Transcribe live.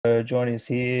for joining us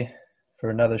here for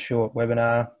another short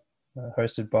webinar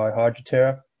hosted by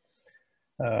Hydroterra.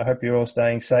 I hope you're all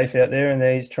staying safe out there in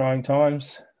these trying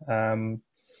times.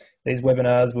 These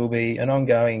webinars will be an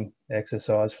ongoing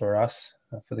exercise for us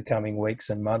for the coming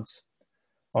weeks and months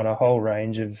on a whole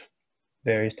range of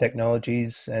various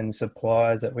technologies and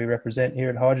suppliers that we represent here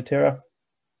at Hydroterra.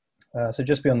 So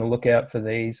just be on the lookout for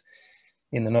these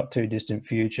in the not too distant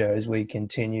future as we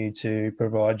continue to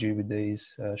provide you with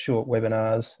these short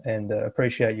webinars, and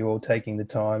appreciate you all taking the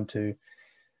time to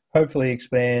hopefully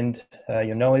expand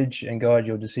your knowledge and guide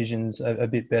your decisions a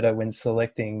bit better when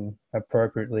selecting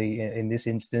appropriately, in this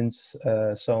instance,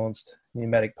 Solinst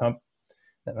pneumatic pump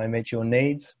that may meet your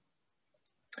needs.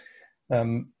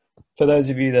 For those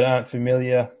of you that aren't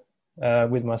familiar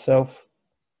with myself,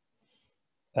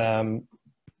 my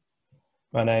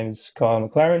name is Kyle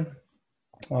McLaren.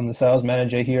 I'm the sales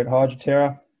manager here at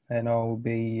Hydroterra, and I'll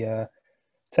be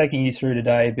taking you through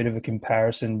today a bit of a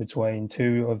comparison between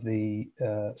two of the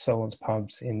Solinst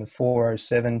pumps in the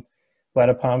 407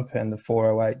 bladder pump and the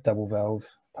 408 double valve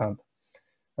pump.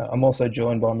 I'm also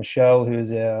joined by Michelle, who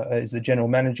is the general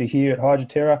manager here at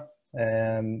Hydroterra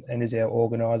and is our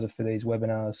organizer for these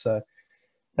webinars. So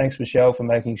thanks, Michelle, for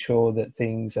making sure that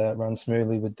things run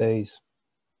smoothly with these.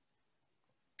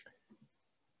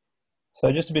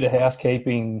 So just a bit of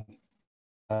housekeeping,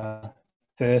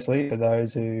 firstly, for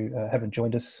those who haven't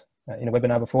joined us in a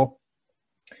webinar before.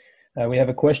 We have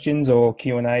a questions or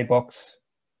Q&A box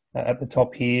at the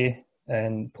top here,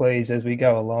 and please, as we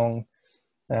go along,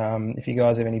 if you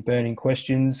guys have any burning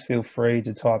questions, feel free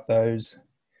to type those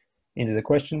into the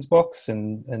questions box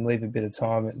and leave a bit of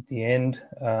time at the end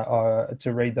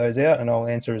to read those out, and I'll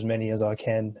answer as many as I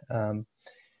can.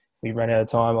 If we run out of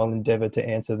time, I'll endeavour to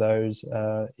answer those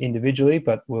individually,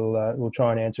 but we'll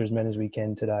try and answer as many as we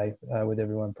can today with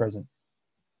everyone present.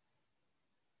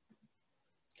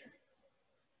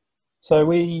 So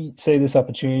we see this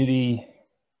opportunity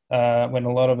when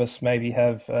a lot of us maybe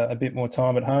have a bit more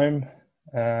time at home,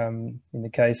 in the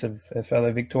case of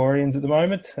fellow Victorians at the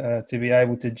moment, to be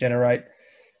able to generate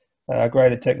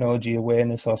greater technology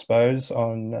awareness, I suppose,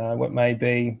 on what may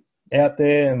be out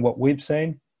there and what we've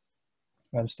seen.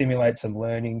 Stimulate some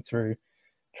learning through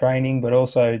training, but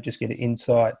also just get an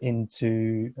insight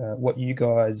into what you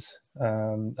guys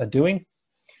are doing.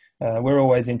 We're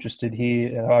always interested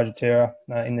here at Hydroterra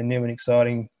in the new and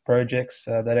exciting projects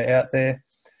that are out there.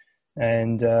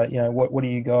 And, you know, what are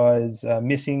you guys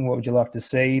missing? What would you like to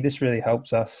see? This really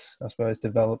helps us, I suppose,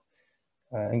 develop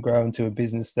and grow into a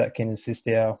business that can assist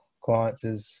our clients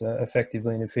as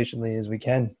effectively and efficiently as we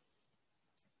can.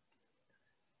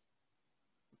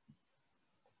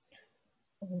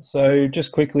 So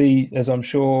just quickly, as I'm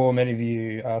sure many of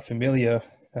you are familiar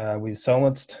with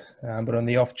Solinst, but on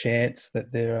the off chance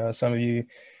that there are some of you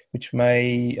which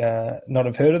may not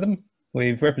have heard of them,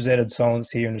 we've represented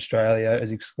Solinst here in Australia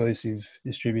as exclusive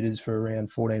distributors for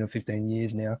around 14 or 15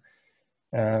 years now.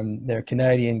 They're a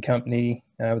Canadian company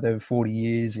with over 40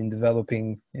 years in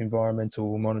developing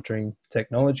environmental monitoring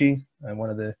technology, and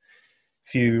one of the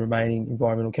few remaining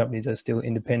environmental companies that are still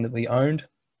independently owned.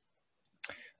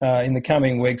 In the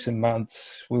coming weeks and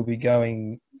months, we'll be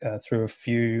going through a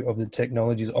few of the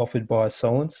technologies offered by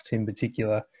Solinst, in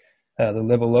particular the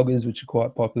level loggers, which are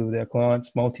quite popular with our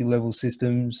clients, multi-level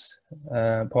systems,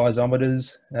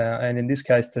 piezometers, and in this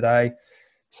case today,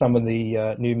 some of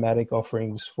the pneumatic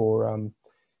offerings for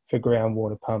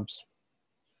groundwater pumps.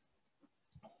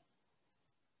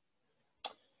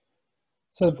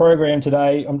 So the program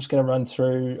today, I'm just going to run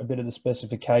through a bit of the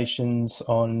specifications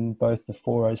on both the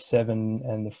 407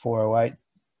 and the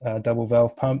 408 double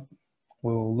valve pump.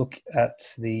 We'll look at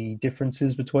the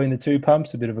differences between the two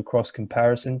pumps, a bit of a cross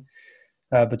comparison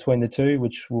between the two,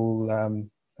 which will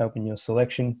help in your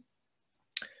selection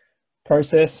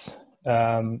process.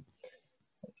 A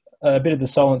bit of the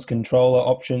Solinst controller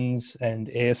options and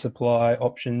air supply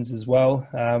options as well.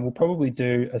 We'll probably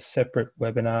do a separate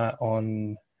webinar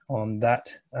on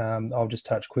that. I'll just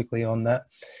touch quickly on that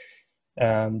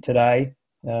today,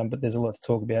 but there's a lot to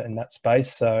talk about in that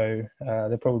space, so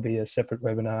there'll probably be a separate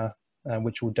webinar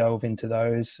which will delve into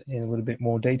those in a little bit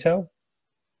more detail.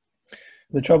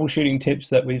 The troubleshooting tips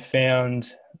that we've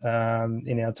found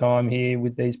in our time here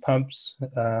with these pumps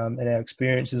and our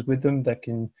experiences with them that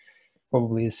can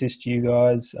probably assist you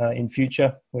guys in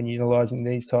future when utilising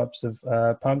these types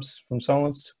of pumps from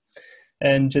Solinst.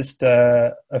 And just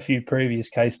a few previous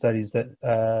case studies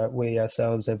that we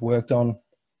ourselves have worked on,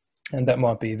 and that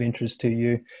might be of interest to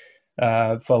you,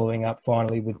 following up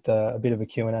finally with a bit of a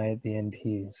Q&A at the end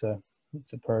here. So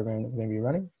it's a program that we're going to be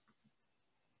running.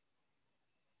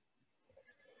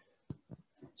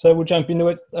 So we'll jump into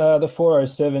it. The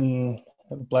 407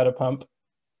 bladder pump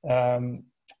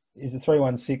is a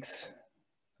 316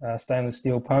 stainless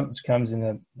steel pump, which comes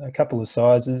in a couple of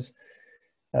sizes.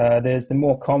 There's the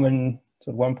more common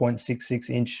sort of 1.66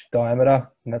 inch diameter,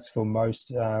 and that's for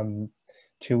most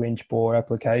 2-inch bore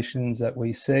applications that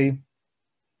we see.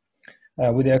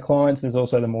 With our clients, there's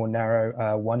also the more narrow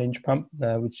 1-inch pump,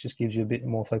 which just gives you a bit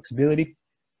more flexibility.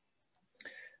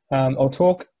 I'll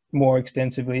talk more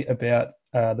extensively about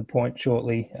the point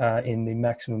shortly in the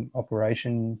maximum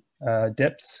operation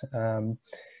depths.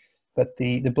 But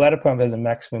the bladder pump has a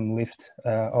maximum lift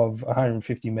of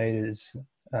 150 meters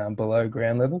below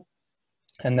ground level,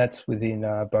 and that's within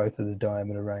both of the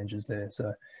diameter ranges there.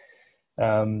 So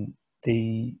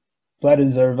the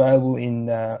bladders are available in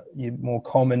your more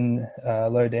common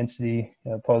low density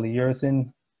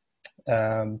polyurethane,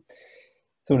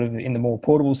 sort of in the more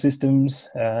portable systems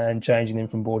and changing them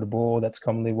from bore to bore. That's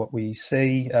commonly what we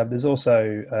see. There's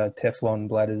also Teflon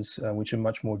bladders, which are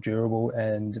much more durable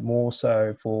and more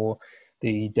so for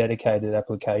the dedicated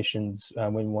applications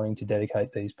when wanting to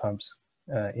dedicate these pumps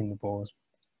in the bores.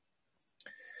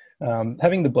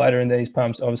 Having the bladder in these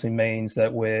pumps obviously means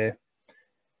that we're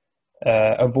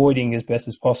avoiding as best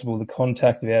as possible the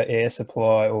contact of our air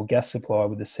supply or gas supply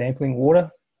with the sampling water,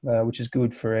 which is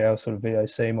good for our sort of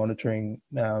VOC monitoring.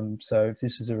 So if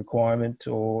this is a requirement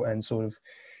and sort of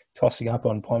tossing up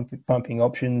on pumping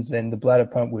options, then the bladder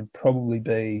pump would probably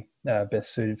be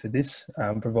best suited for this,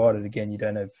 provided again you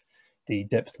don't have the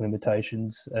depth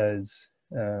limitations as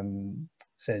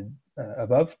said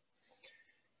above.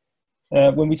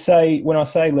 When I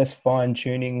say less fine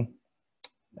tuning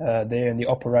there in the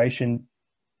operation,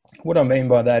 what I mean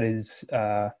by that is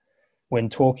when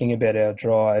talking about our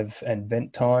drive and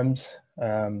vent times,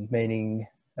 meaning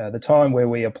the time where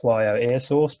we apply our air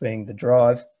source being the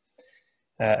drive,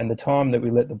 and the time that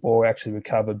we let the bore actually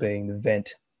recover being the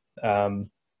vent.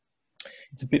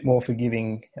 It's a bit more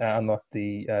forgiving, unlike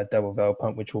the double valve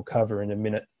pump, which we'll cover in a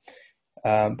minute.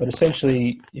 But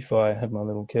essentially, if I have my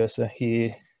little cursor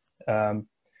here, the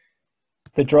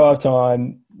drive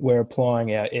time, we're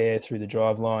applying our air through the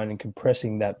drive line and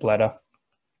compressing that bladder,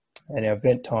 and our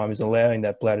vent time is allowing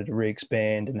that bladder to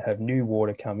re-expand and have new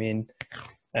water come in,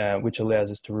 which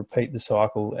allows us to repeat the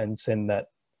cycle and send that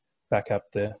back up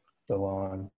the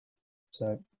line.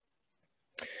 So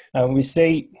we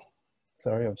see,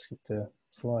 sorry, I've skipped a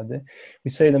slide there.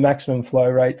 We see the maximum flow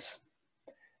rates.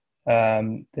 They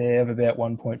have about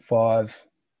 1.5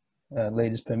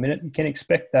 litres per minute. You can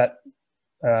expect that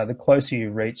the closer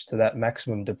you reach to that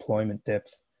maximum deployment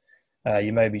depth,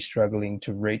 you may be struggling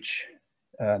to reach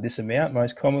this amount.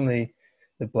 Most commonly,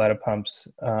 the bladder pumps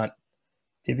aren't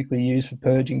typically used for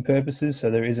purging purposes,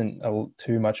 so there isn't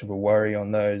too much of a worry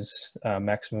on those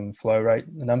maximum flow rate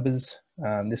numbers.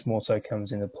 This more so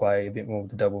comes into play a bit more with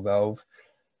the double valve,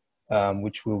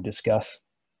 which we'll discuss.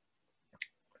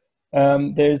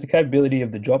 There's the capability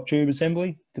of the drop tube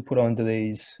assembly to put onto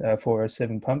these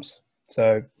 407 pumps.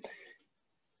 So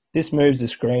this moves the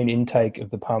screen intake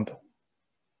of the pump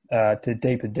to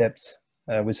deeper depths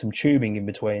with some tubing in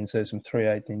between, so some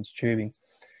 3/8 inch tubing,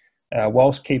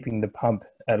 whilst keeping the pump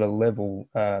at a level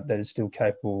that is still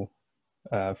capable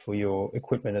for your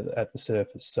equipment at the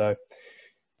surface. So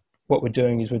what we're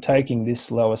doing is we're taking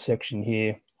this lower section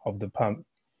here of the pump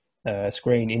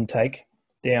screen intake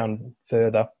down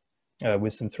further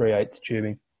with some 3/8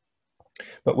 tubing,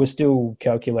 but we're still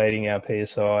calculating our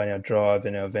PSI and our drive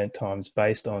and our vent times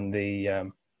based on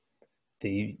the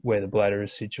where the bladder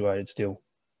is situated still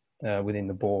within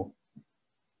the bore.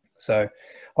 So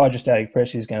hydrostatic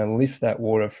pressure is going to lift that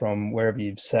water from wherever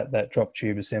you've sat that drop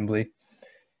tube assembly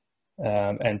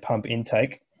and pump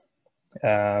intake.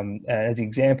 As an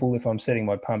example, if I'm setting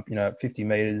my pump, at 50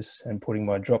 meters and putting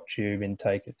my drop tube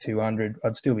intake at 200,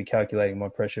 I'd still be calculating my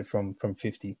pressure from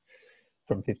 50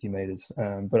 meters,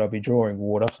 but I'll be drawing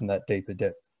water from that deeper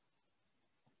depth.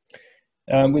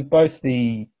 With both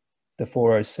the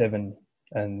 407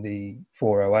 and the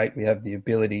 408, we have the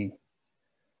ability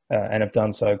and have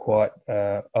done so quite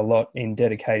a lot in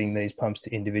dedicating these pumps to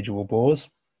individual bores.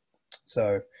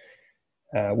 So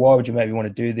why would you maybe want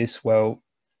to do this? Well,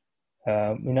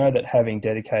 we know that having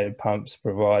dedicated pumps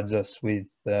provides us with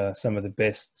some of the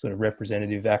best sort of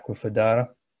representative aquifer data.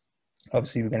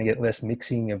 Obviously, we're going to get less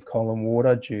mixing of column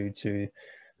water due to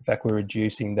the fact we're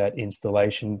reducing that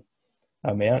installation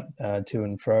amount to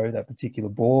and fro that particular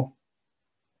bore.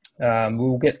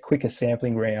 We'll get quicker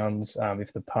sampling rounds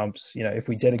if the pumps, if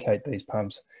we dedicate these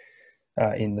pumps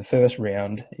in the first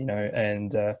round,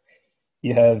 and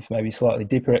you have maybe slightly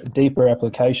deeper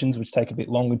applications which take a bit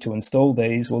longer to install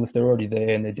these. Well, if they're already there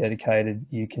and they're dedicated,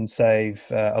 you can save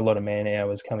a lot of man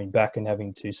hours coming back and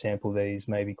having to sample these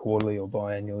maybe quarterly or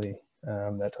biannually,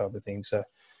 that type of thing. So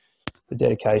the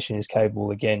dedication is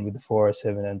capable again with the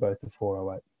 407 and both the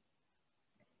 408.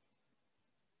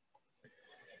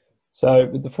 So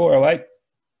with the 408,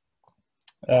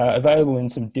 available in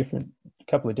some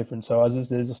couple of different sizes.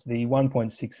 There's the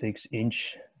 1.66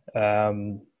 inch.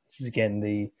 This is again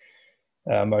the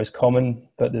most common,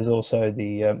 but there's also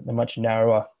the much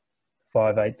narrower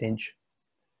 5/8 inch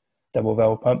double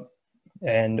valve pump,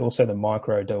 and also the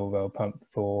micro double valve pump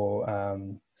for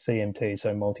CMT,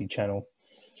 so multi-channel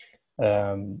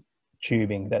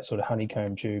tubing, that sort of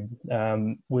honeycomb tube.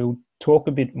 We'll talk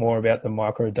a bit more about the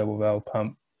micro double valve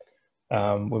pump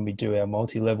when we do our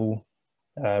multi-level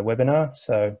webinar,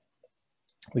 so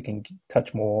we can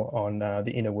touch more on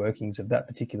the inner workings of that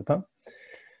particular pump.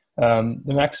 The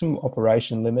maximum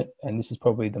operation limit, and this is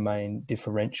probably the main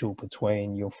differential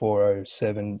between your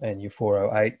 407 and your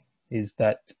 408, is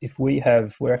that if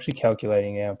we're actually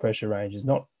calculating our pressure ranges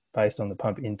not based on the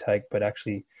pump intake, but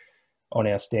actually on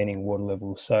our standing water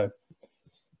level. So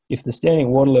if the standing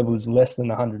water level is less than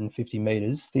 150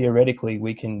 meters, theoretically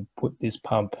we can put this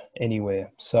pump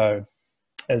anywhere. So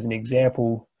as an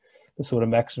example, the sort of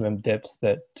maximum depth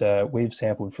that we've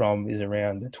sampled from is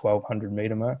around the 1200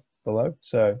 meter mark below.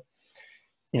 So,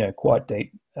 quite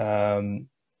deep.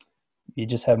 You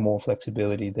just have more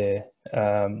flexibility there.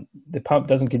 The pump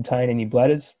doesn't contain any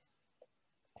bladders.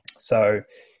 So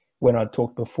when I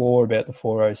talked before about the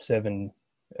 407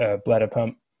 bladder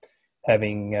pump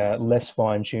having less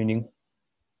fine tuning,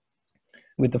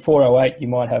 with the 408, you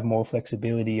might have more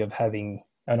flexibility of having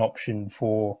an option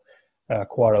for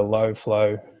quite a low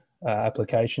flow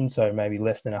application, so maybe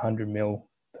less than 100 mil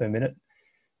per minute,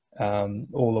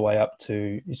 all the way up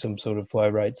to some sort of flow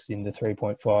rates in the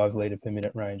 3.5 litre per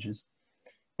minute ranges.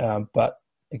 But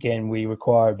again, we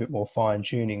require a bit more fine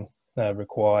tuning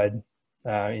required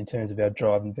in terms of our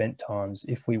drive and vent times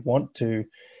if we want to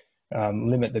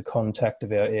limit the contact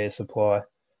of our air supply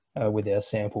with our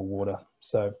sample water.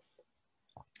 So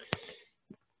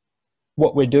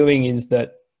what we're doing is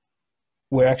that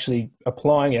we're actually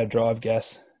applying our drive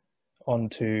gas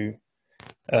onto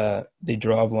the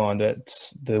drive line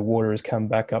that the water has come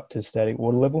back up to static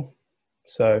water level.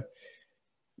 So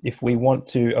if we want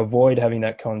to avoid having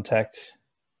that contact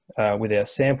with our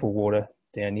sample water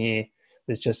down here,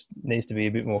 there's just needs to be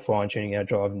a bit more fine tuning our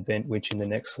drive and vent, which in the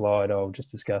next slide I'll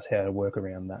just discuss how to work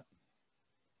around that.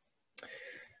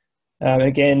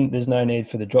 Again, there's no need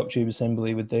for the drop tube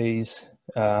assembly with these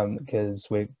because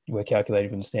we're calculating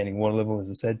from the standing water level, as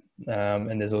I said,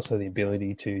 and there's also the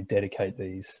ability to dedicate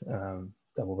these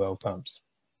double valve pumps.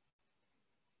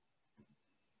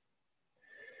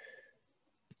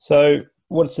 So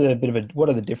what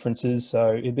are the differences?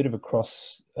 So a bit of a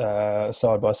cross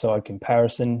side-by-side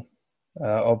comparison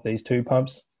of these two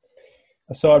pumps.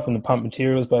 Aside from the pump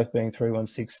materials, both being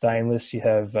 316 stainless, you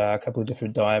have a couple of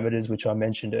different diameters, which I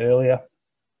mentioned earlier.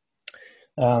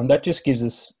 That just gives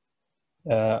us,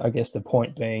 I guess the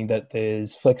point being that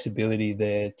there's flexibility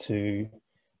there to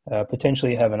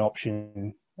potentially have an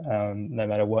option no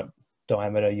matter what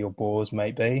diameter your bores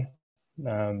may be.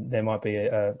 There might be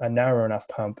a narrow enough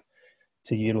pump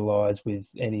to utilize with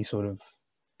any sort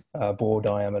of bore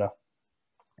diameter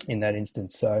in that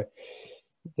instance. So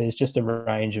there's just a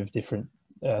range of different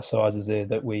sizes there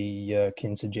that we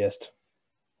can suggest.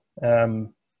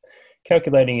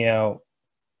 Calculating our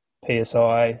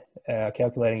PSI,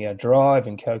 calculating our drive,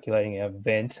 and calculating our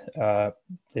vent are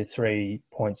the 3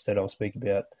 points that I'll speak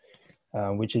about,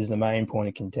 which is the main point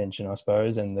of contention, I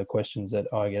suppose, and the questions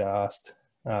that I get asked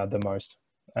the most.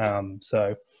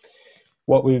 So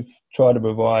what we've tried to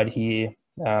provide here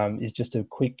is just a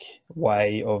quick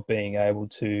way of being able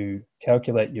to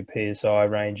calculate your PSI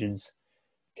ranges,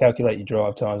 calculate your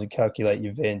drive times, and calculate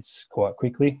your vents quite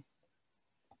quickly.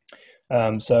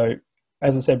 So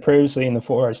as I said previously, in the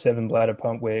 407 bladder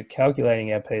pump, we're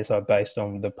calculating our PSI based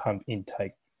on the pump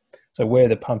intake. So where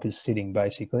the pump is sitting,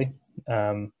 basically.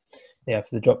 Now,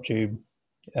 if the drop tube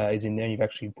is in there, you've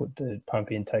actually put the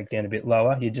pump intake down a bit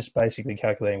lower. You're just basically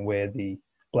calculating where the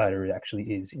bladder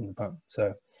actually is in the pump.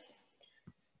 So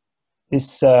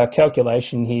this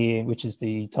calculation here, which is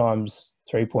the times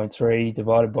 3.3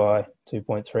 divided by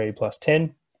 2.3 plus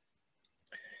 10,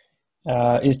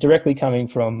 is directly coming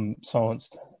from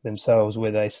Solinst themselves,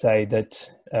 where they say that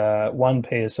 1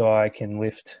 PSI can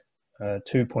lift a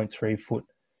 2.3 foot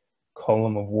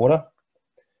column of water.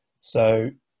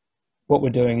 So what we're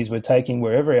doing is we're taking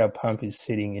wherever our pump is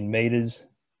sitting in meters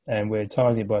and we're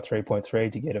timesing it by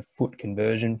 3.3 to get a foot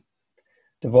conversion.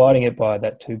 dividing it by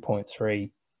that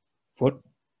 2.3 foot.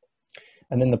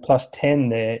 And then the plus 10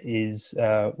 there is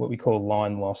what we call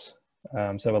line loss.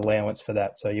 So allowance for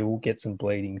that. So you will get some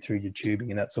bleeding through your tubing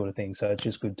and that sort of thing. So it's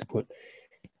just good to put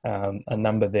a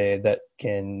number there that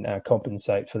can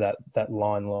compensate for that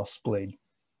line loss bleed.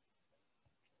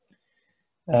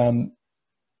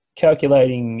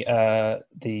 Calculating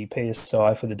the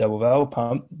PSI for the double valve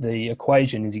pump, the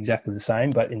equation is exactly the same,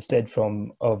 but instead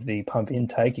of the pump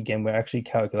intake, again, we're actually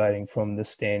calculating from the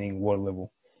standing water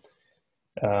level.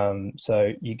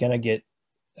 So you're going to get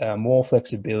more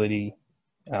flexibility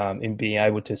in being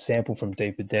able to sample from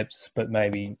deeper depths, but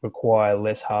maybe require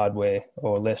less hardware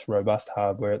or less robust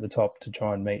hardware at the top to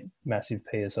try and meet massive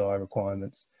PSI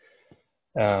requirements.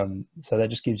 So that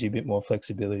just gives you a bit more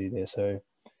flexibility there. So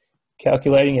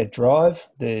calculating a drive,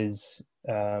 there's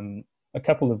a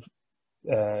couple of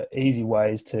easy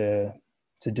ways to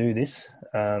do this.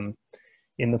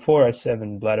 In the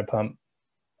 407 bladder pump,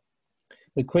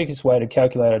 the quickest way to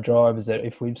calculate a drive is that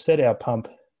if we've set our pump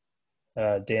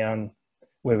down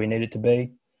where we need it to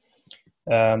be,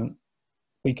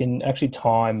 we can actually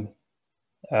time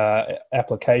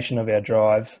application of our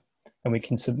drive, and we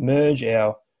can submerge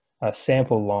our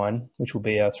sample line, which will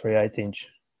be our 3/8 inch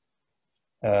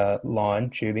line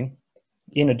tubing,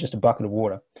 in just a bucket of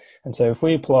water. And so if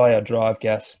we apply our drive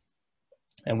gas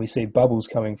and we see bubbles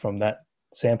coming from that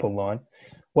sample line,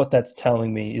 what that's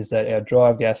telling me is that our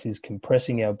drive gas is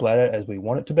compressing our bladder as we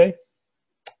want it to be,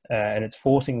 and it's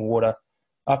forcing water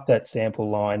up that sample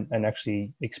line and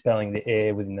actually expelling the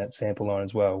air within that sample line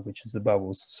as well, which is the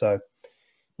bubbles. So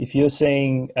if you're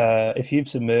seeing, if you've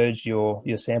submerged your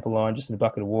sample line just in a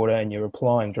bucket of water and you're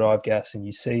applying drive gas and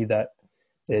you see that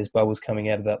there's bubbles coming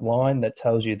out of that line, that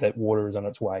tells you that water is on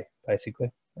its way,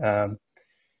 basically. And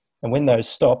when those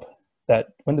stop,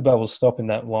 when the bubbles stop in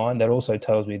that line, that also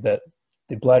tells me that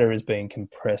the bladder is being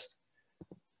compressed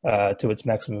to its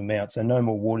maximum amount. So no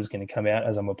more water is going to come out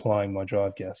as I'm applying my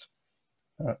drive gas.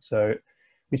 So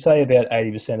we say about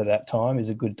 80% of that time is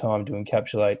a good time to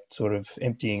encapsulate sort of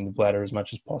emptying the bladder as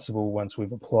much as possible once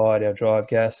we've applied our drive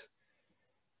gas,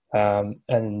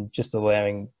 and just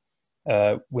allowing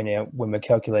when we're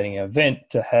calculating our vent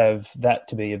to have that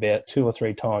to be about 2 or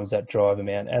 3 times that drive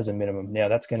amount as a minimum. Now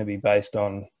that's going to be based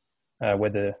on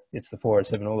whether it's the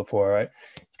 407 or the 408.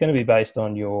 It's going to be based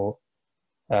on your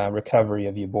recovery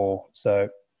of your bore. So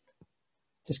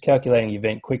just calculating your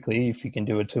vent quickly, if you can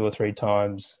do a 2 or 3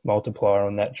 times multiplier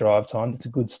on that drive time, that's a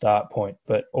good start point.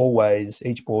 But always,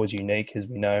 each bore is unique, as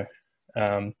we know.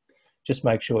 Just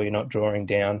make sure you're not drawing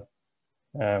down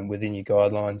within your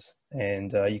guidelines,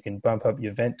 and you can bump up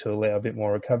your vent to allow a bit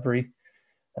more recovery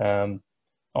on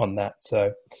that.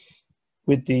 So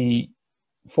with the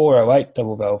 408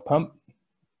 double valve pump,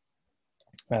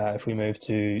 if we move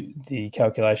to the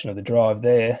calculation of the drive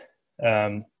there,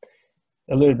 a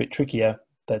little bit trickier,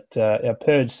 that our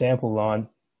purge sample line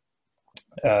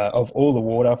of all the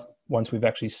water, once we've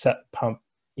actually set the pump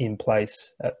in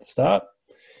place at the start,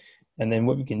 and then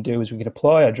what we can do is we can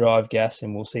apply our drive gas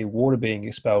and we'll see water being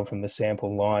expelled from the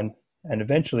sample line, and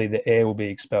eventually the air will be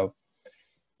expelled.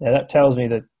 Now that tells me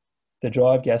that the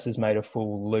drive gas has made a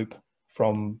full loop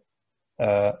from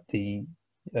the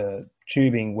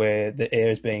tubing where the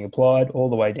air is being applied all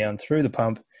the way down through the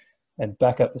pump and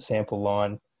back up the sample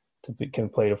line to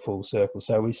complete a full circle.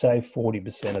 So we say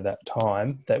 40% of that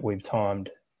time that we've timed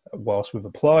whilst we've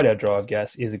applied our drive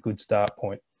gas is a good start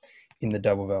point in the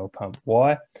double valve pump.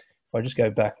 Why? If I just go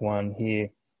back one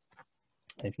here,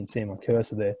 if you can see my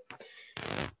cursor there.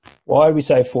 Why do we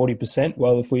say 40%?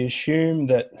 Well, if we assume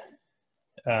that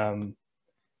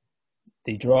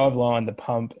the drive line, the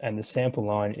pump, and the sample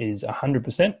line is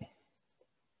 100%,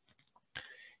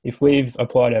 if we've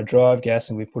applied our drive gas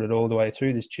and we've put it all the way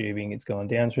through this tubing, it's gone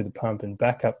down through the pump and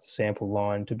back up the sample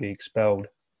line to be expelled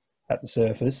at the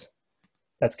surface,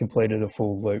 that's completed a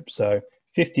full loop. So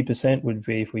 50% would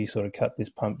be if we sort of cut this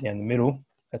pump down the middle,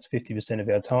 that's 50% of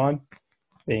our time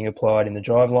being applied in the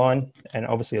drive line, and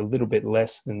obviously a little bit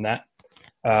less than that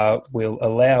will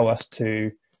allow us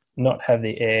to not have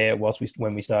the air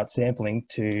when we start sampling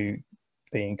to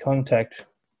be in contact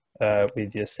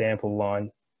with your sample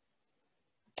line,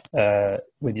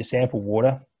 with your sample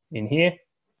water in here,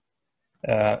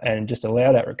 and just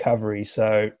allow that recovery.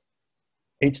 So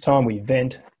each time we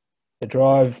vent, the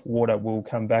drive water will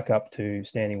come back up to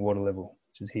standing water level,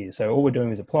 which is here. So all we're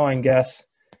doing is applying gas,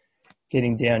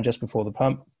 getting down just before the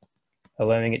pump,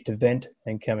 allowing it to vent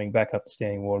and coming back up to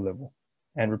standing water level,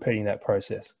 and repeating that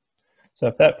process. So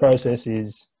if that process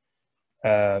is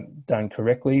done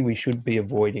correctly, we should be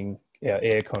avoiding our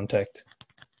air contact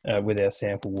with our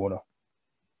sample water.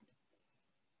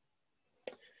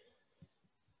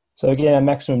 So again, our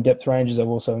maximum depth ranges I've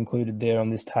also included there on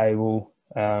this table,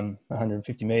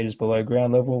 150 meters below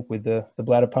ground level with the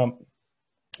bladder pump.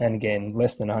 And again,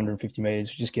 less than 150 meters,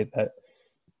 just get that.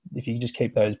 If you just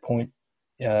keep those points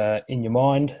in your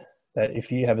mind, that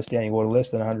if you have a standing water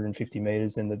less than 150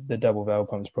 meters, then the double valve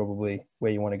pump is probably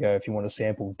where you want to go if you want to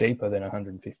sample deeper than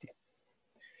 150.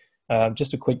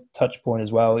 Just a quick touch point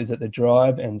as well is that the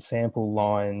drive and sample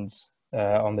lines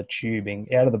on the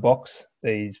tubing out of the box,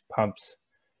 these pumps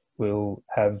will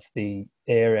have the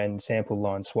air and sample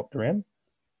line swapped around.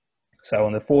 So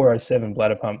on the 407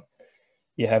 bladder pump,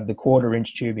 you have the 1/4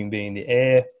 inch tubing being the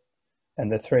air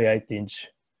and the 3/8 inch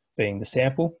being the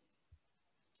sample.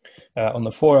 On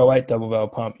the 408 double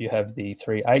valve pump, you have the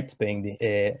 3/8 being the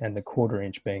air and the 1/4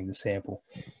 inch being the sample.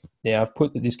 Now I've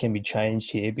put that this can be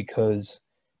changed here because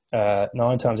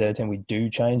 9 times out of 10 we do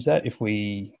change that if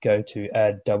we go to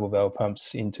add double valve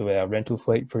pumps into our rental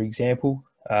fleet, for example.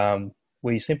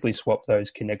 We simply swap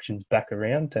those connections back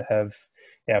around to have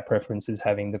our preferences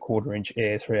having the 1/4 inch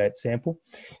air 3/8 sample.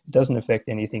 It doesn't affect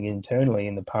anything internally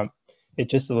in the pump.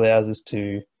 It just allows us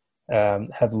to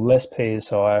have less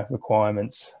PSI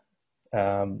requirements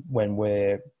when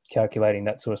we're calculating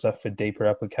that sort of stuff for deeper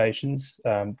applications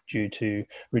due to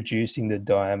reducing the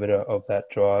diameter of that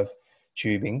drive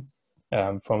tubing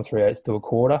from 3/8 to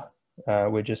 1/4.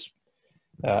 We're just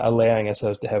allowing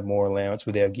ourselves to have more allowance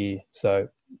with our gear. So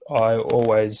I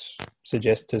always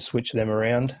suggest to switch them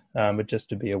around, but just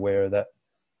to be aware of that.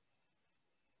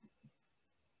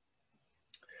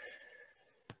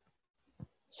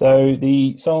 So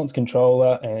the Solinst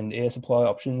controller and air supply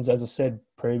options, as I said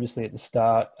previously at the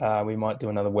start, we might do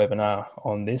another webinar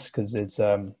on this because it's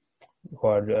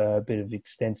quite a bit of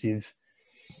extensive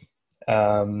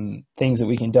things that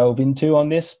we can delve into on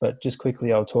this, but just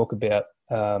quickly I'll talk about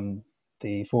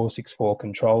the 464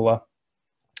 controller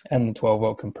and the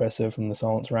 12-volt compressor from the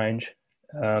Solinst range.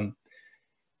 The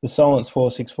Solinst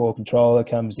 464 controller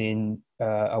comes in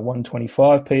a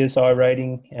 125 PSI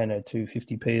rating and a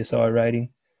 250 PSI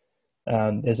rating.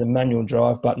 There's a manual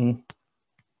drive button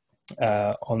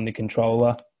on the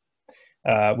controller,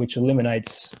 which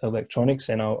eliminates electronics,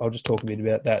 and I'll just talk a bit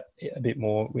about that a bit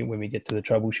more when we get to the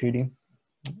troubleshooting.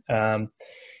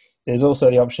 There's also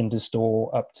the option to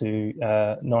store up to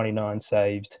 99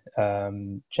 saved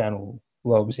channel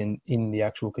logs in the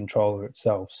actual controller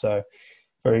itself. So,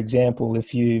 for example,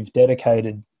 if you've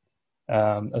dedicated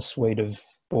a suite of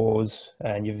bores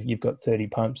and you've got 30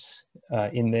 pumps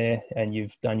in there and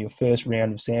you've done your first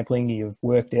round of sampling, you've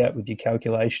worked out with your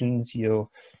calculations, your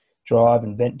drive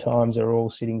and vent times are all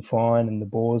sitting fine and the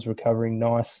bore's recovering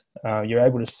nice, you're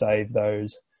able to save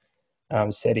those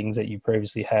settings that you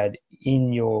previously had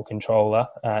in your controller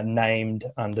named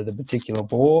under the particular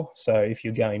bore. So if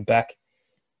you're going back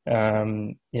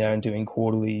and doing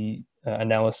quarterly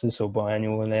analysis or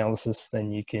biannual analysis,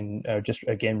 then you can just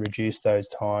again reduce those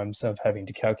times of having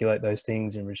to calculate those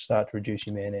things and start to reduce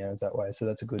your man hours that way. So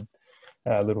that's a good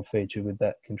little feature with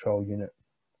that control unit.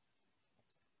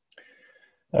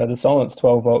 The Solinst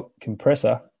 12-volt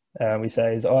compressor, we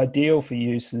say, is ideal for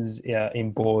uses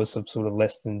in bores of sort of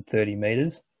less than 30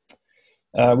 meters.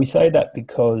 We say that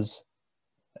because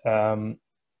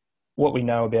what we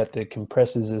know about the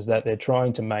compressors is that they're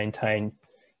trying to maintain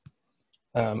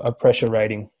a pressure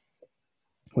rating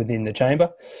within the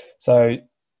chamber. So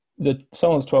the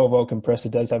Solinst 12-volt compressor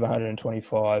does have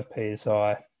 125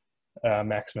 PSI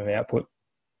maximum output.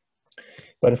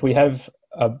 But if we have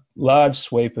a large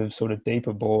sweep of sort of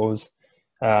deeper bores,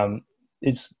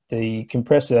 it's the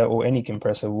compressor, or any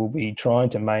compressor, will be trying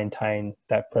to maintain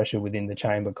that pressure within the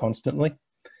chamber constantly.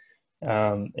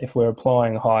 If we're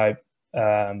applying high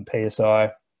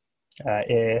PSI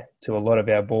air to a lot of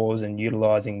our bores and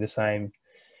utilizing the same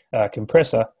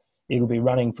compressor, it'll be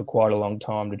running for quite a long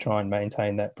time to try and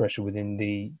maintain that pressure within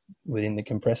the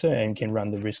compressor, and can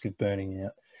run the risk of burning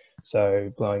out,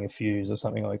 so blowing a fuse or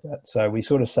something like that. So we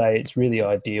sort of say it's really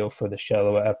ideal for the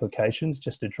shallower applications,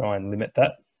 just to try and limit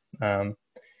that.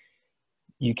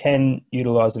 You can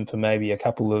utilize them for maybe a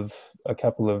couple of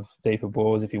deeper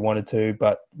bores if you wanted to,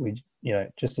 but we,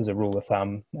 just as a rule of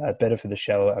thumb, better for the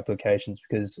shallow applications,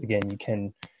 because again, you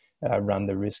can run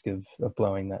the risk of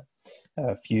blowing that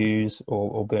fuse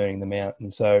or burning them out.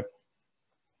 And so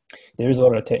there is a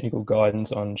lot of technical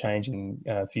guidance on changing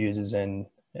fuses and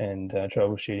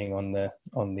troubleshooting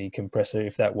on the compressor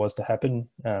if that was to happen,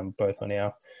 both on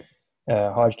our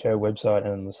Hydroterra website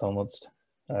and on the Solinst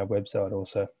website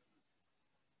also.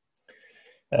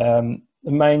 The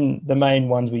main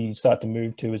ones we start to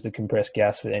move to is the compressed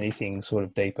gas for anything sort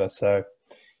of deeper. So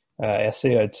our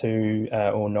CO2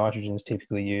 or nitrogen is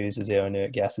typically used as our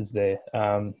inert gases there.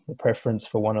 The preference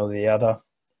for one or the other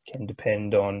can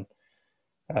depend on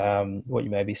what you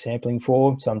may be sampling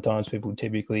for. Sometimes people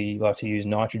typically like to use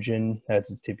nitrogen, as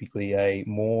it's typically a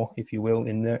more, if you will,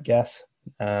 inert gas,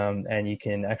 and you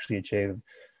can actually achieve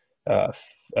a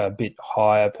bit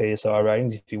higher PSI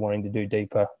ratings if you're wanting to do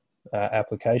deeper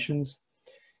applications.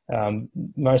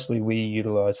 Mostly we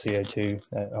utilize CO2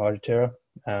 at Hydroterra,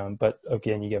 but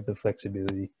again, you have the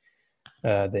flexibility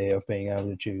there of being able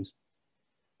to choose.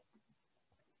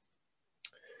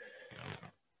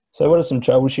 So what are some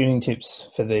troubleshooting tips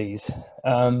for these?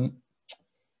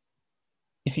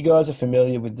 If you guys are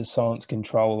familiar with the Solinst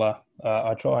controller,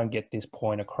 I try and get this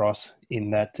point across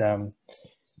in that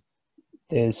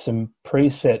there's some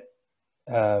preset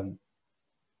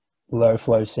low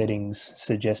flow settings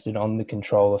suggested on the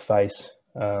controller face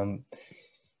in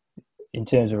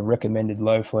terms of a recommended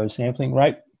low flow sampling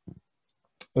rate.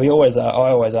 I always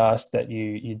ask that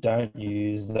you don't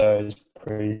use those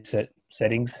preset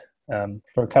settings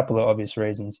for a couple of obvious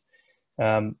reasons.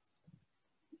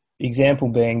 Example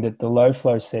being that the low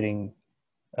flow setting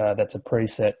that's a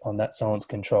preset on that Solinst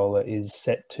controller is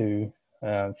set to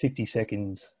 50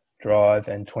 seconds drive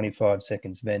and 25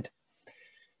 seconds vent.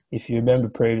 If you remember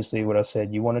previously what I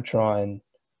said, you want to try and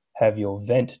have your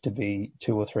vent to be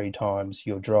 2 or 3 times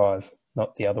your drive,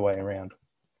 not the other way around,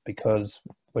 because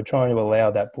we're trying to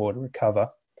allow that bore to recover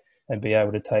and be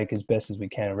able to take as best as we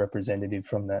can a representative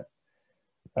from that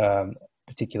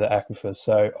particular aquifer.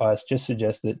 So I just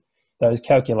suggest that those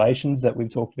calculations that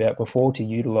we've talked about before, to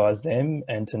utilize them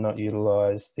and to not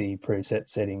utilize the preset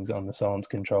settings on the Solinst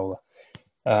controller.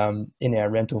 In our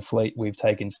rental fleet, we've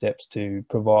taken steps to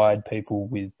provide people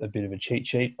with a bit of a cheat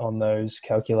sheet on those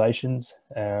calculations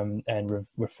and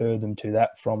refer them to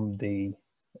that from the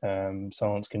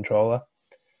Solinst controller.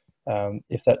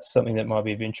 If that's something that might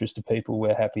be of interest to people,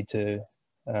 we're happy to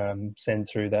send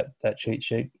through that cheat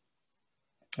sheet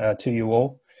to you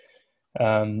all.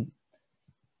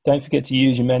 Don't forget to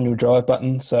use your manual drive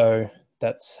button. So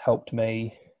that's helped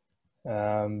me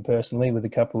personally with a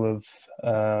couple of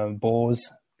bores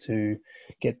to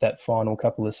get that final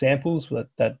couple of samples. What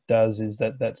that does is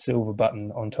that silver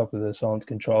button on top of the Solinst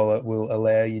controller will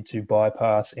allow you to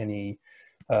bypass any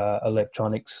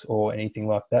electronics or anything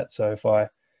like that. So if I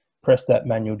press that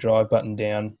manual drive button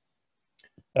down,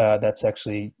 that's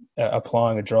actually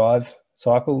applying a drive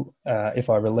cycle.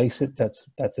 If I release it, that's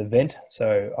a vent.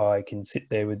 So I can sit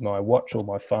there with my watch or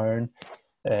my phone,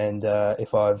 and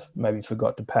if I've maybe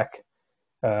forgot to pack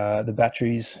the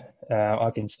batteries,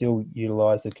 I can still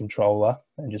utilize the controller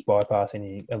and just bypass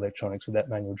any electronics with that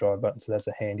manual drive button. So that's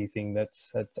a handy thing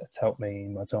that's helped me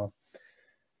in my time.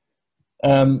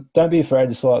 Don't be afraid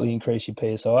to slightly increase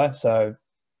your PSI. So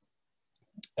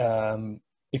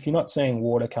if you're not seeing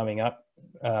water coming up,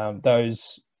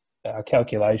 those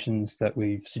calculations that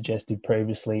we've suggested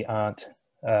previously aren't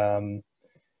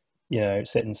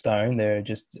set in stone. They're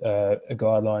just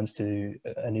guidelines to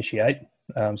initiate.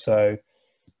 So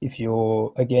if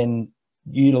you're again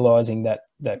utilizing that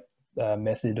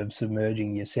method of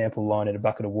submerging your sample line in a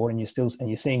bucket of water, and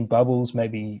you're seeing bubbles,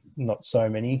 maybe not so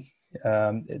many,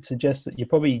 it suggests that you're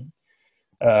probably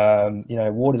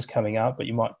water's coming up, but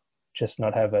you might just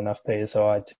not have enough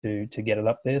PSI to get it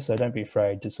up there. So don't be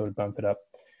afraid to sort of bump it up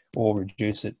or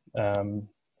reduce it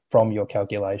from your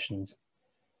calculations.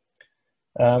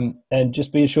 And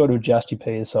just be sure to adjust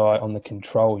your PSI on the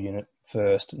control unit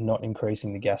first, not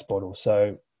increasing the gas bottle.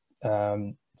 So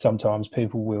sometimes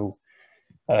people will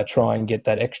try and get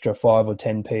that extra 5 or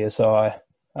 10 PSI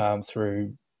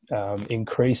through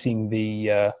increasing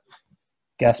the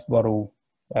gas bottle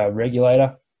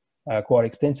regulator quite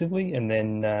extensively, and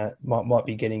then might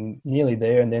be getting nearly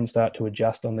there and then start to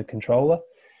adjust on the controller.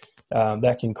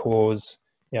 That can cause,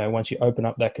 once you open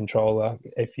up that controller,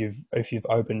 if you've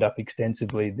opened up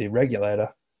extensively the regulator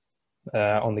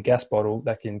on the gas bottle,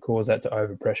 that can cause that to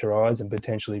overpressurize and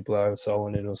potentially blow a sol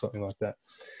in it or something like that.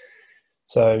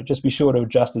 So just be sure to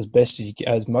adjust as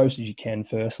most as you can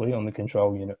firstly on the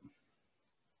control unit.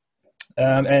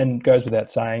 And goes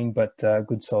without saying, but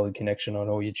good solid connection on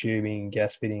all your tubing,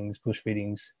 gas fittings, push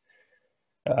fittings.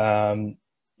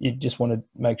 You just want to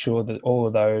make sure that all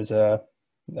of those are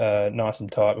nice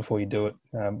and tight before you do it,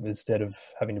 instead of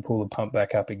having to pull the pump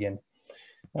back up again.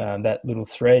 That little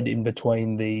thread in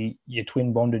between your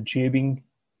twin bonded tubing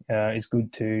is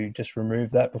good to just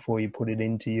remove that before you put it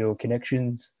into your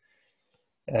connections.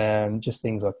 Just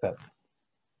things like that.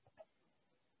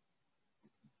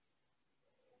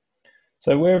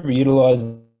 So wherever you utilise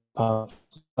the pump,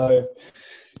 so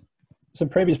some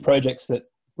previous projects that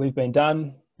we've been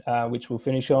done, which we'll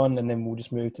finish on, and then we'll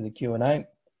just move to the Q&A.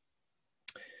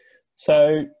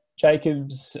 So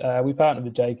Jacobs, we partnered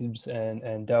with Jacobs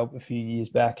and Delp a few years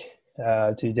back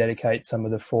to dedicate some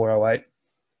of the 408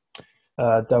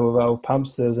 double valve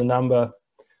pumps. There was a number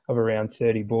of around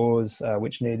 30 bores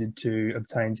which needed to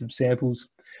obtain some samples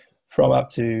from up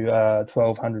to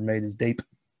 1,200 meters deep.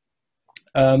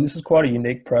 This is quite a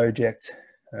unique project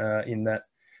in that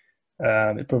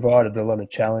it provided a lot of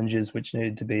challenges which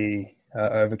needed to be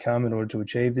overcome in order to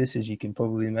achieve this, as you can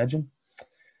probably imagine.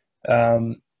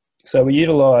 So we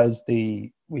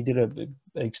did an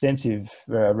extensive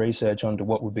research onto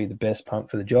what would be the best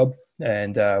pump for the job,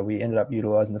 and we ended up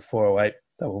utilizing the 408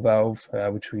 double valve,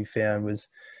 which we found was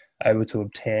able to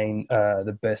obtain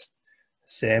the best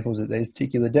samples at these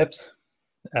particular depths.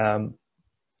 The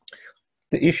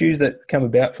issues that come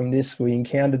about from this, we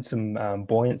encountered some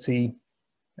buoyancy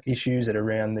issues at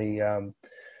around the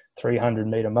 300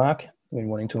 meter mark when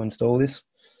wanting to install this.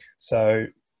 So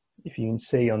if you can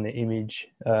see on the image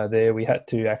there, we had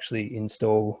to actually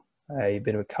install a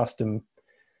bit of a custom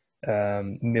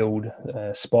milled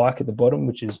spike at the bottom,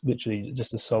 which is literally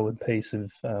just a solid piece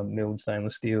of milled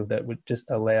stainless steel that would just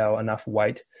allow enough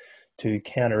weight to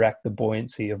counteract the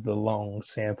buoyancy of the long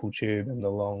sample tube and the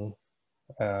long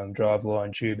drive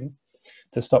line tubing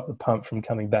to stop the pump from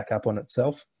coming back up on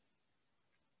itself.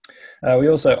 We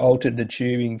also altered the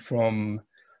tubing from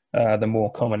the more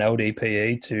common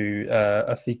LDPE to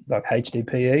a thick like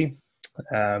HDPE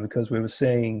because we were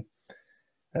seeing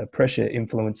pressure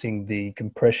influencing the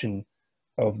compression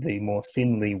of the more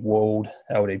thinly walled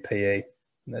LDPE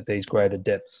at these greater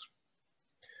depths.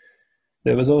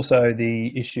 There was also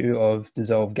the issue of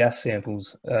dissolved gas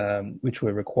samples, which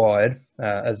were required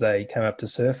as they came up to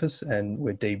surface and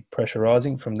were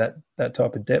depressurizing from that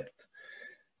type of depth.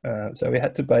 So we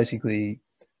had to basically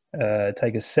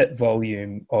take a set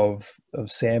volume of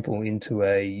sample into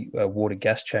a water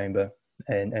gas chamber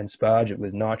and sparge it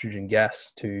with nitrogen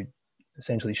gas to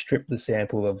essentially strip the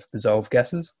sample of dissolved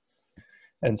gases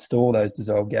and store those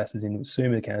dissolved gases into a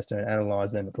Suma canister and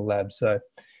analyze them at the lab. So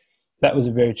that was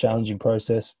a very challenging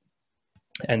process,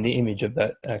 and the image of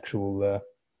that actual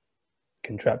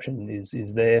contraption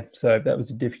is there. So that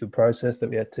was a difficult process that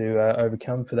we had to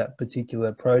overcome for that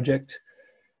particular project.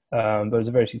 But it was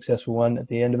a very successful one at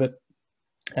the end of it,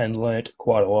 and learnt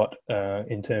quite a lot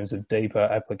in terms of deeper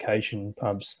application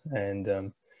pumps,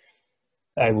 and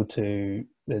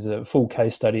there's a full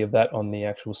case study of that on the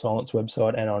actual Solinst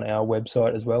website and on our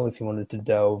website as well if you wanted to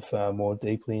delve more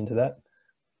deeply into that.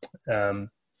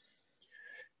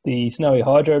 The Snowy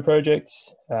Hydro project,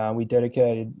 we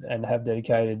dedicated and have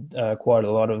dedicated quite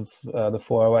a lot of the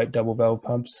 408 double valve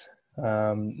pumps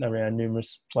around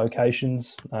numerous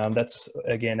locations. That's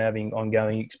again having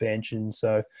ongoing expansion.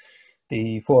 So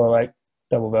the 408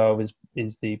 double valve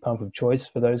is the pump of choice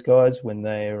for those guys when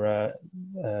they're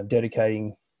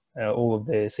dedicating all of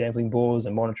their sampling bores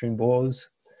and monitoring bores.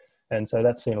 And so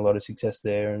that's seen a lot of success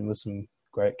there, and with some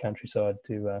great countryside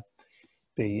to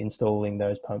be installing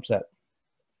those pumps at.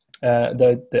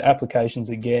 The applications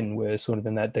again were sort of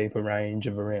in that deeper range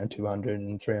of around 200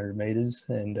 and 300 meters,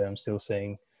 and I'm still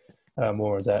seeing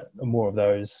more of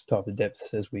those type of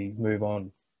depths as we move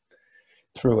on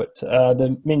through it.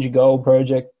 The Minja Gold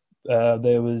project,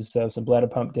 there was some bladder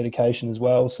pump dedication as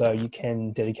well, so you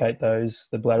can dedicate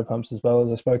the bladder pumps as well,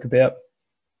 as I spoke about.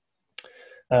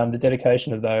 The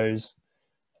dedication of those,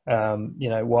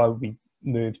 why would we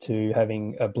move to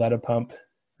having a bladder pump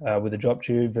with a drop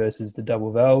tube versus the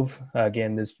double valve?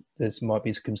 Again, there's might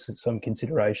be some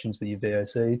considerations with your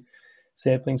VOC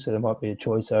sampling, so there might be a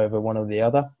choice over one or the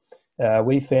other.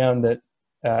 We found that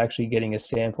actually getting a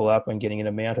sample up and getting an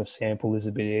amount of sample is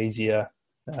a bit easier.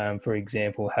 For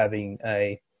example, having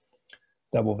a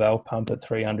double valve pump at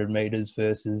 300 meters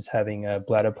versus having a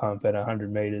bladder pump at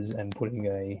 100 meters and putting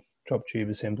a drop tube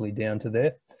assembly down to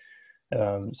there.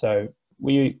 So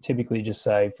we typically just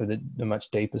say for the much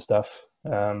deeper stuff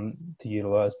to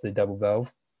utilize the double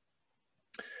valve.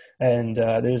 And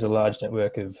there's a large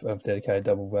network of dedicated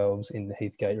double valves in the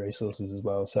Heathgate resources as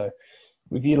well. So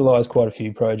we've utilized quite a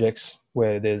few projects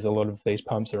where there's a lot of these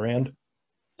pumps around,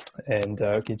 and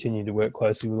continue to work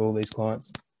closely with all these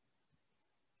clients.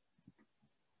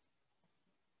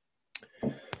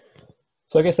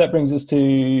 So I guess that brings us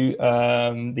to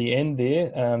the end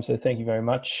there. So thank you very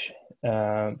much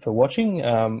for watching.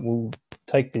 We'll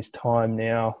take this time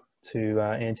now to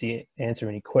answer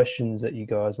any questions that you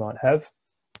guys might have.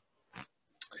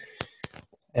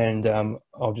 And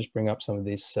I'll just bring up some of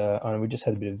this. I know we just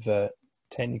had a bit of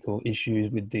technical issues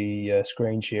with the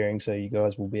screen sharing, so you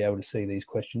guys will be able to see these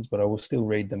questions, but I will still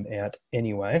read them out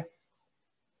anyway.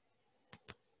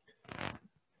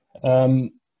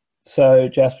 So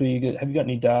Jasper, have you got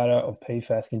any data of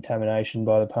PFAS contamination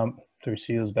by the pump through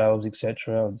seals, valves,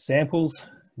 etc. of the samples?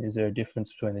 Is there a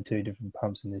difference between the two different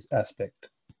pumps in this aspect?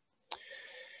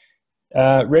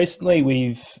 Recently,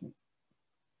 we've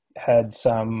had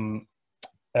some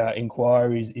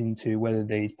inquiries into whether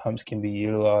these pumps can be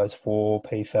utilised for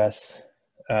PFAS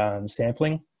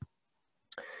sampling.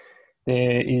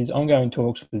 There is ongoing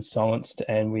talks with Solinst,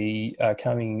 and we are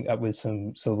coming up with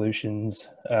some solutions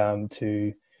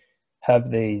to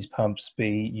have these pumps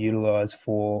be utilised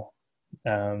for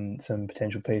some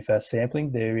potential PFAS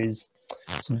sampling. There is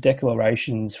some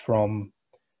declarations from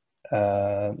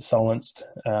Solinst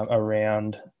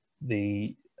around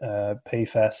the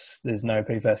PFAS. There's no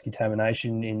PFAS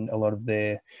contamination in a lot of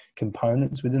their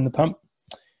components within the pump,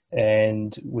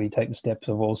 and we take the steps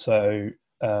of also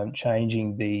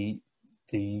changing the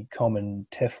common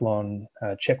Teflon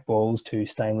check balls to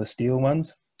stainless steel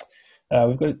ones.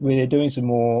 We're doing some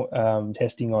more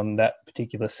testing on that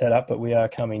particular setup, but we are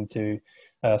coming to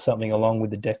something along with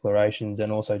the declarations,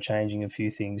 and also changing a few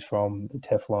things from the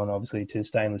Teflon, obviously, to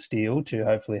stainless steel, to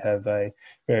hopefully have a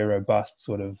very robust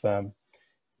sort of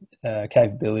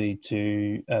capability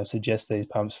to suggest these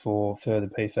pumps for further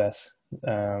PFAS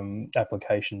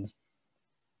applications.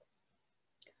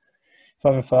 If I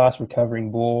have a fast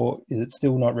recovering bore, is it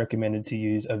still not recommended to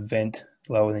use a vent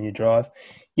lower than your drive?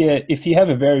 Yeah, if you have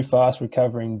a very fast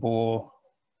recovering bore,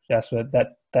 Jasper,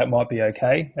 that might be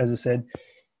okay. As I said,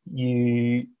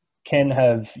 you can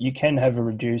have a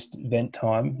reduced vent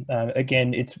time.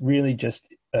 Again, it's really just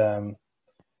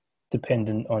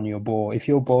dependent on your bore. If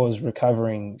your bore is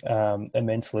recovering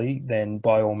immensely, then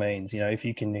by all means, if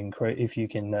you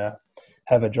can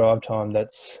have a drive time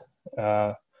that's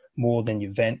more than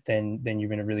your vent, then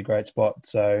you're in a really great spot.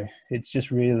 So it's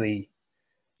just really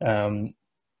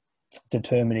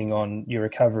determining on your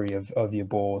recovery of your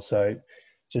bore. So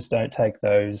just don't take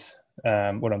those.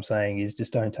 What I'm saying is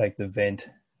just don't take the vent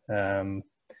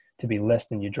to be less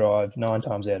than your drive. 9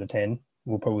 times out of 10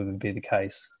 will probably be the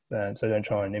case. So don't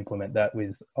try and implement that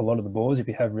with a lot of the bores. If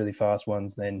you have really fast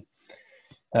ones, then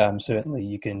certainly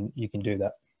you can do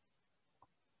that.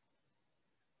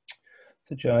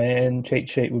 So Joanne, cheat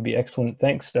sheet would be excellent.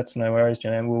 Thanks. That's no worries,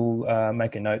 Joanne. We'll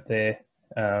make a note there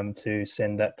to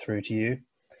send that through to you.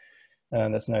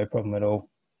 That's no problem at all.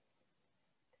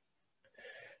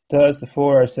 Does the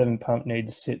 407 pump need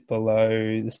to sit below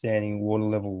the standing water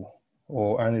level,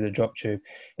 or only the drop tube?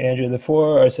 Andrew, the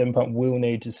 407 pump will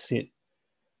need to sit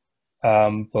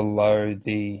below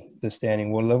the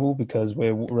standing water level, because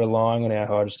we're relying on our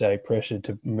hydrostatic pressure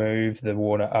to move the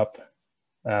water up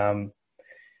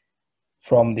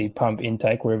from the pump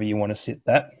intake, wherever you want to sit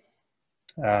that,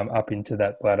 up into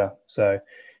that bladder. So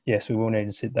yes, we will need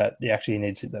to sit that. You actually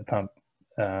need to sit that pump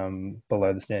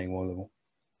below the standing water level.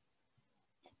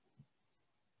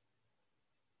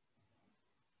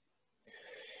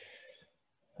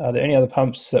 Are there any other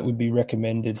pumps that would be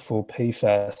recommended for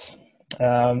PFAS?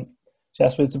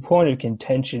 Jasper, it's a point of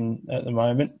contention at the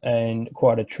moment, and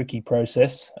quite a tricky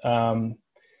process.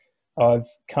 I've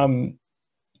come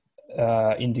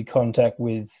into contact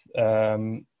with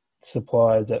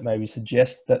suppliers that maybe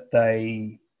suggest that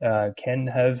they can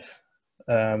have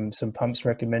some pumps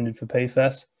recommended for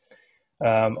PFAS.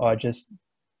 I just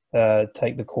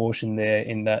take the caution there,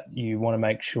 in that you want to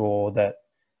make sure that,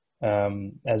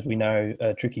 as we know,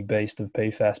 a tricky beast of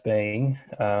PFAS being,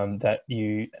 that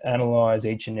you analyse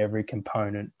each and every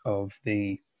component of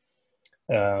the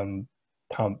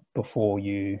pump before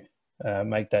you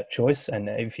make that choice. And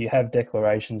if you have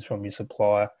declarations from your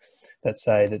supplier that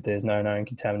say that there's no known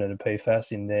contaminant of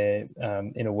PFAS in their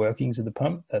inner workings of the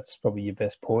pump, that's probably your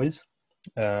best poise.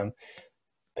 Some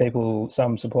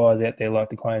suppliers out there like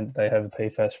to claim that they have a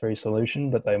PFAS-free solution,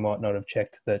 but they might not have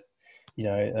checked that,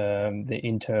 the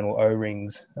internal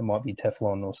O-rings might be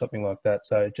Teflon or something like that.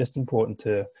 So just important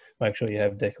to make sure you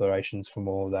have declarations from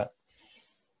all of that.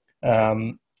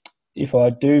 If I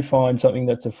do find something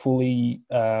that's a fully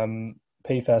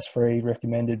PFAS-free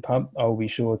recommended pump, I'll be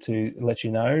sure to let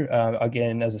you know.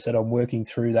 Again, as I said, I'm working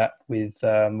through that with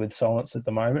Solinst at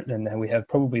the moment, and we have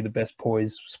probably the best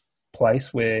poised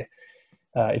place where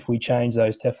if we change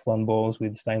those Teflon balls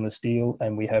with stainless steel,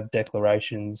 and we have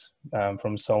declarations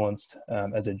from Solinst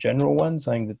as a general one,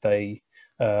 saying that they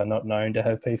are not known to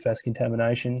have PFAS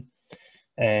contamination,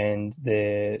 and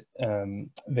their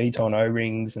Viton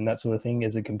O-rings and that sort of thing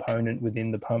as a component within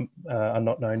the pump are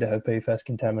not known to have PFAS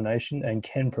contamination, and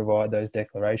can provide those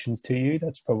declarations to you,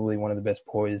 that's probably one of the best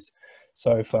poised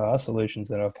so far solutions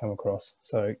that I've come across.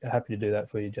 So happy to do that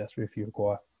for you, Jasper, if you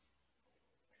require.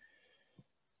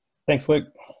 Thanks, Luke.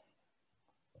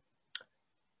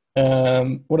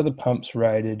 What are the pumps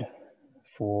rated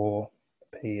for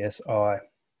PSI?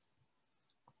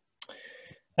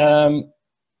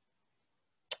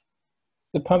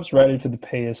 The pumps rated for the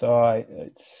PSI,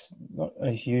 it's not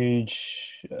a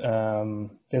huge,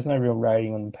 there's no real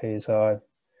rating on the PSI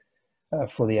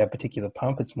for the particular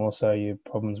pump. It's more so your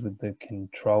problems with the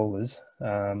controllers.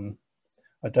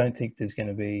 I don't think there's going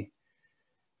to be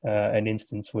an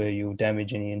instance where you'll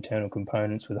damage any internal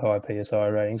components with high PSI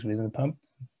ratings within the pump,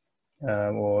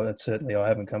 or certainly I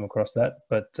haven't come across that.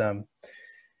 But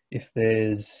if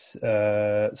there's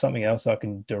something else I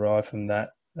can derive from that,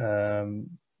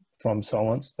 from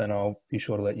Solinst, then I'll be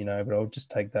sure to let you know, but I'll just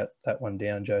take that one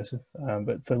down, Joseph.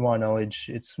 But for my knowledge,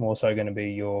 it's more so going to be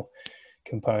your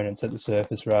components at the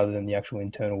surface rather than the actual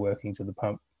internal workings of the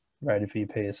pump rated for your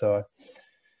PSI.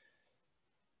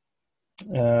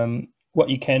 What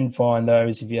you can find though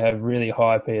is if you have really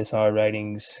high PSI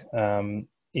ratings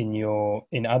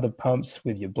in other pumps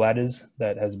with your bladders,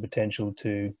 that has potential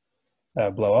to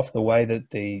blow off. The way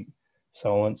that the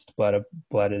Solinst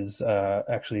bladders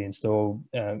actually installed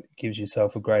gives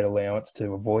yourself a great allowance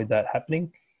to avoid that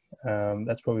happening.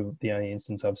 That's probably the only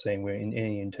instance I've seen where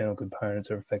any internal components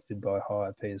are affected by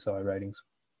higher PSI ratings.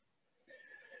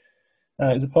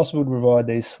 Is it possible to provide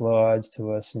these slides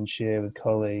to us and share with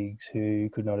colleagues who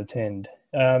could not attend?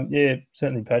 Yeah,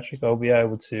 certainly, Patrick. I'll be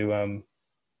able to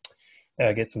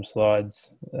get some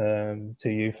slides to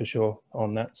you for sure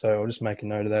on that. So I'll just make a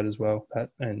note of that as well, Pat,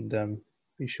 and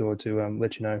be sure to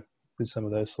let you know with some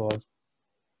of those slides.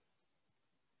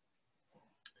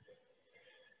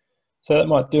 So that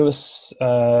might do us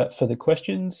for the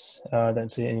questions. I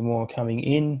don't see any more coming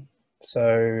in.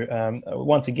 So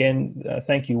once again,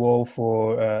 thank you all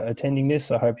for attending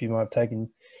this. I hope you might have taken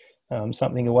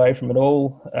something away from it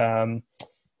all.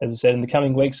 As I said, in the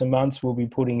coming weeks and months, we'll be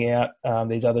putting out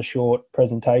these other short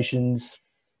presentations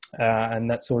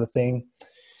and that sort of thing.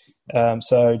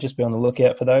 So just be on the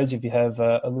lookout for those if you have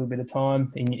a little bit of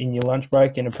time in your lunch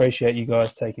break, and appreciate you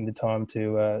guys taking the time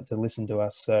to listen to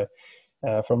us. So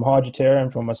from Hydroterra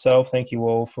and from myself, thank you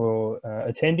all for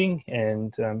attending,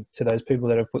 and to those people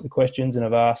that have put the questions and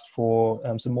have asked for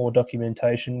some more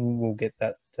documentation, we'll get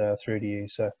that through to you.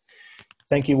 So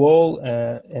thank you all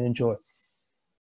and enjoy.